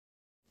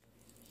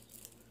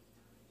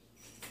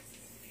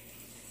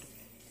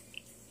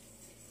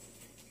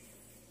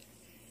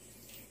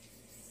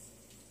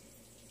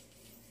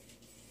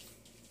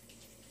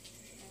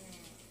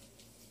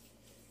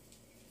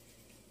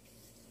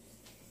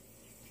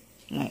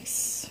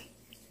Nice.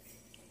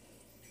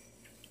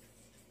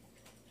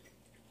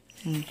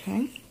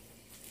 Okay.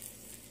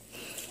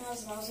 That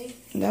was lousy.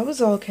 That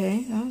was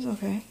okay. That was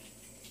okay.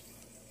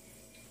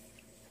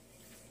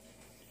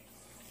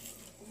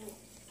 Ooh,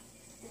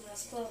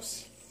 that's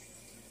close.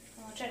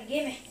 I'll try to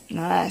get me.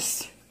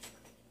 Nice.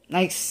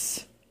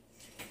 Nice.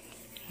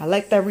 I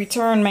like that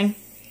return, man.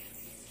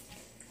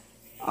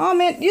 Oh,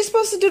 man, you're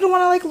supposed to do the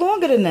one I like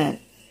longer than that.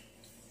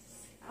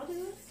 I'll do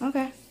it.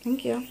 Okay,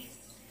 thank you.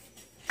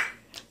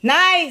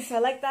 Nice. I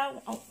like that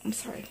one. Oh, I'm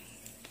sorry.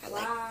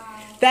 Wow.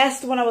 That's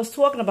the one I was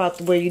talking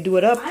about, where you do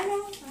it up. I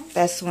know.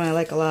 That's the one I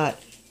like a lot.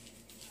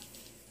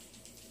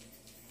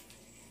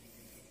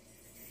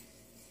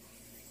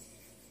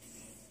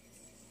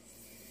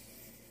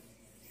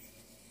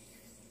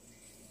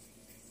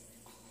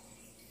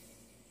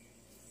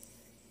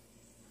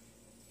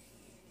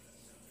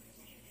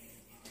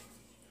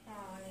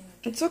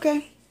 It's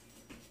okay.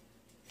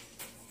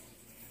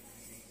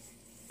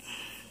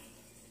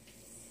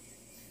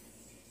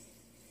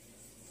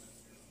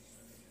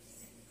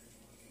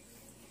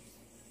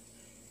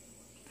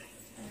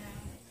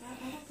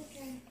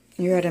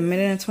 You're at 1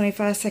 minute and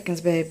 25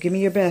 seconds, babe. Give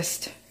me your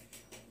best.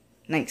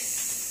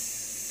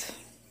 Nice.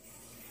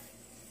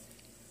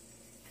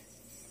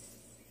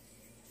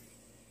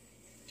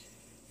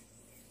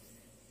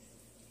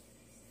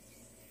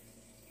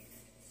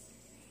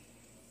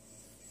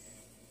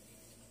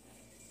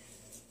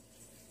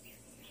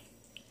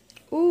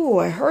 Ooh,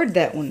 I heard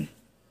that one.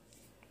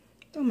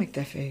 Don't make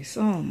that face.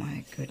 Oh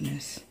my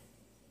goodness.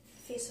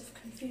 Face of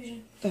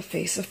confusion. The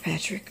face of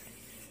Patrick.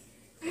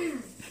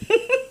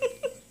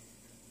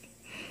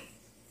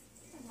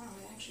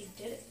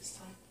 Did it this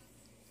time.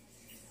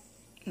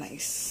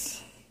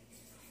 Nice.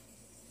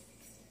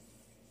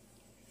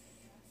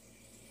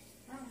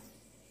 Oh.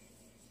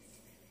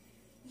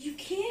 You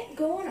can't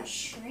go on a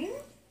string?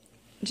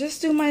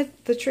 Just do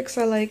the tricks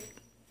I like.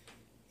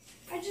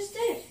 I just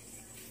did.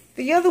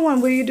 The other one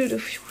where you do the... Oh,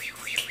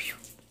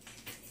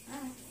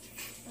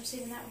 I'm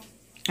saving that one.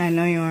 I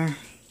know you are.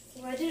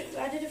 Well, I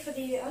did it for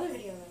the other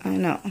video. I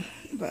know,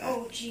 but...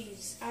 Oh,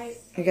 jeez.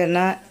 You got a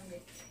knot?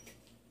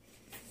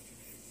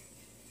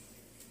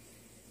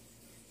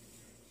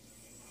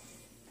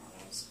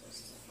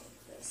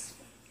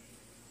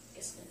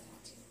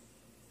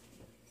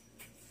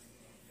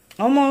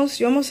 Almost.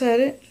 You almost had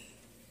it.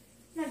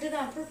 No, I did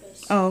that on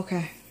purpose. Oh,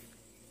 okay.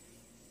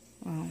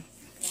 Wow.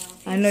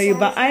 I know you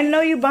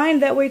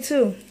bind that way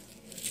too.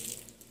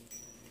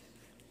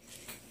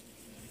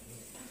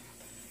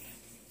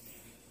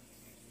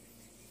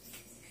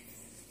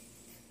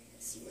 Let's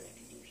see what I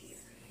can do here.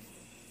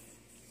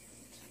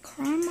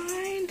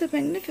 Carmine the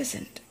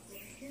Magnificent.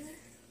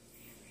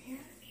 Here.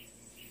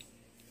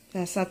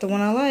 That's not the one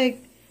I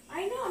like.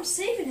 I know. I'm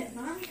saving it,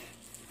 Mom.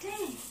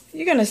 Dang.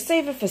 You're gonna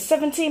save it for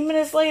 17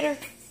 minutes later?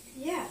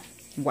 Yeah.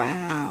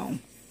 Wow. Oh,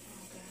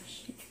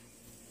 gosh.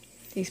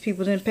 These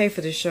people didn't pay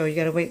for this show. You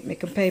gotta wait, make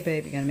them pay,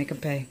 babe. You gotta make them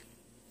pay.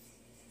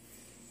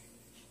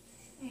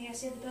 You gotta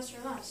save the best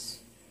for last.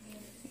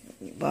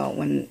 Well,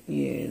 when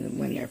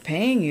they're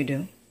paying, you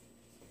do.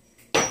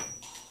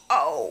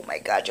 Oh my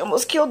God! You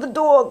almost killed the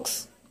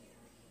dogs.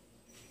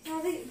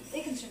 No, they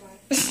can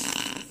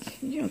survive.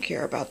 You don't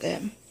care about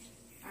them.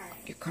 All right.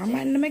 You're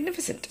Carmine the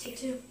Magnificent. Take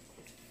two.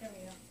 There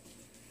we go.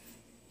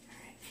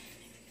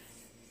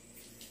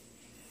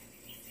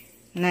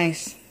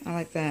 Nice. I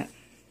like that.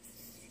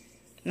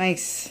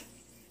 Nice.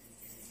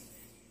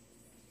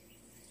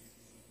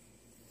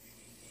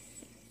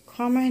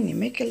 Carmine, you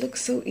make it look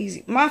so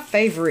easy. My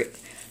favorite.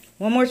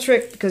 One more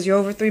trick because you're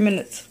over 3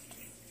 minutes.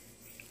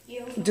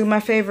 Do my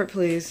favorite,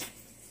 please.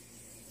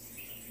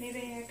 Maybe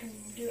I can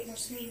do it more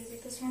smoothly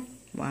with this one.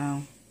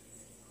 Wow.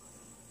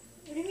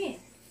 What do you mean?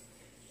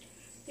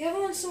 The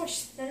other one's so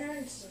much thinner.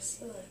 It's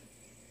just, alright.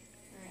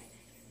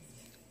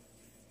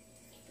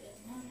 Keep it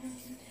in one hand.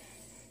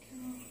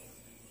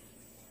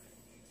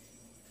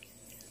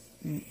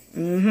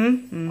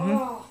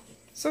 Oh.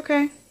 It's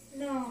okay.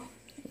 No.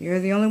 You're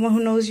the only one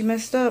who knows you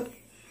messed up.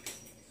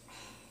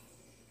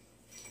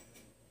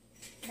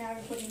 Now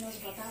everybody knows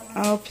about that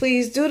one. Oh,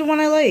 please, do the one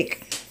I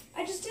like.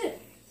 I just did.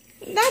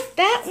 Not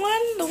that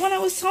one. The one I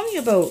was telling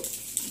you about.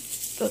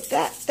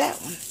 That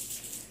one.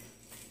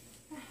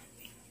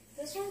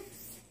 This one?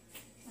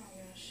 Oh,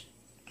 gosh.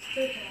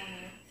 Take it on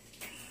there.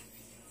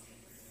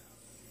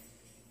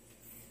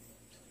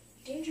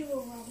 Danger,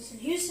 Will Robinson.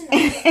 Houston,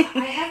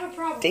 I have a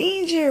problem.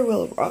 Danger,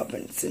 Will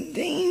Robinson.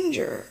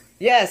 Danger.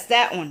 Yes,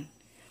 that one.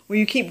 Where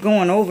you keep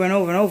going over and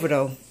over and over,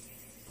 though.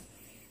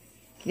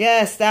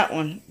 Yes, that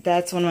one.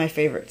 That's one of my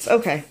favorites.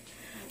 Okay.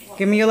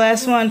 Give me your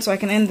last one so I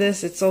can end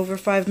this. It's over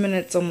 5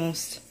 minutes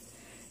almost.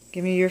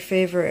 Give me your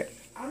favorite.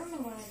 I don't know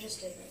what I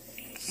just did.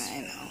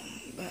 I know,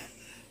 but...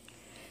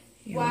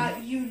 Wow,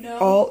 you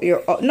know?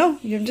 No,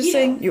 you're just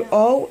saying. You're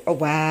all... Oh,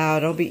 wow,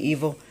 don't be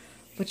evil.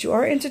 But you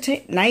are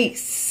entertained.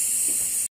 Nice.